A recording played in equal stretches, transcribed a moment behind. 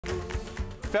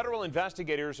Federal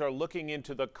investigators are looking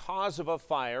into the cause of a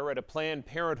fire at a Planned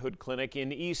Parenthood clinic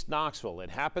in East Knoxville. It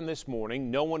happened this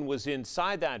morning. No one was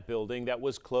inside that building that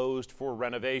was closed for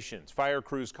renovations. Fire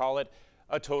crews call it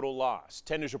a total loss.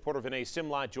 10 News reporter Vinay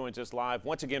Simlat joins us live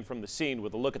once again from the scene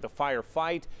with a look at the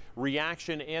firefight,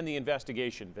 reaction, and the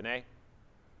investigation. Vinay?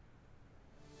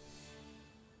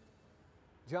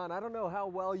 John, I don't know how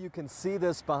well you can see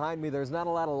this behind me. There's not a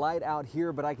lot of light out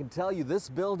here, but I can tell you this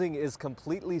building is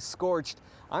completely scorched.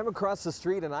 I'm across the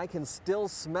street and I can still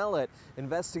smell it.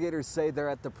 Investigators say they're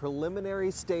at the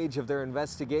preliminary stage of their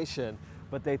investigation,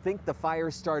 but they think the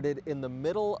fire started in the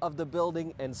middle of the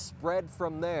building and spread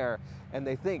from there, and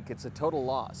they think it's a total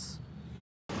loss.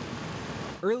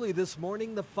 Early this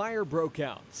morning, the fire broke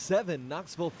out. 7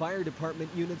 Knoxville Fire Department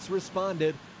units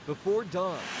responded before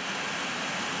dawn.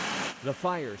 The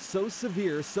fire so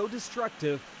severe, so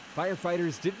destructive,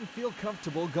 firefighters didn't feel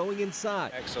comfortable going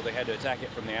inside. So they had to attack it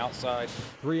from the outside.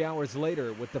 3 hours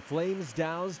later, with the flames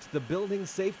doused, the building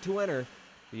safe to enter,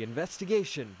 the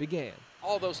investigation began.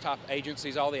 All those top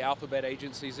agencies, all the alphabet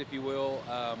agencies, if you will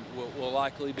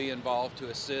likely be involved to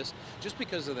assist just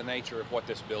because of the nature of what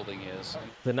this building is.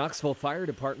 The Knoxville Fire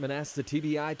Department asked the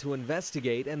TBI to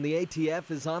investigate, and the ATF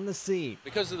is on the scene.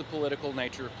 Because of the political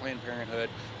nature of Planned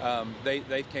Parenthood,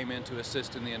 they came in to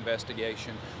assist in the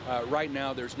investigation. Right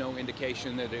now, there's no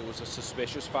indication that it was a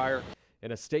suspicious fire.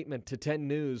 In a statement to 10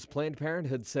 News, Planned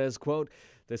Parenthood says, quote,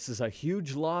 "This is a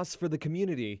huge loss for the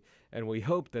community, and we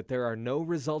hope that there are no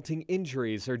resulting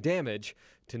injuries or damage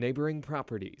to neighboring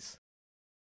properties."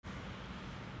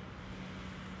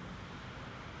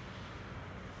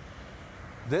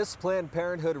 This Planned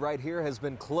Parenthood right here has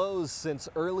been closed since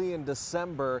early in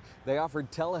December. They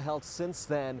offered telehealth since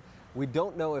then. We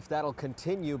don't know if that'll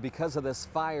continue because of this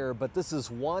fire, but this is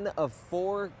one of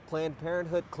 4 Planned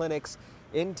Parenthood clinics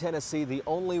in Tennessee, the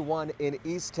only one in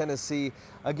East Tennessee.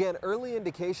 Again, early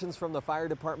indications from the fire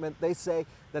department, they say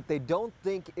that they don't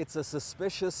think it's a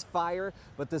suspicious fire,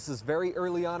 but this is very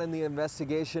early on in the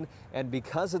investigation, and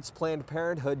because it's Planned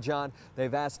Parenthood, John,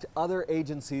 they've asked other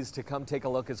agencies to come take a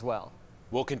look as well.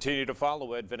 We'll continue to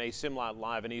follow it. Vinay Simlat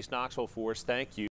live in East Knoxville for us. Thank you.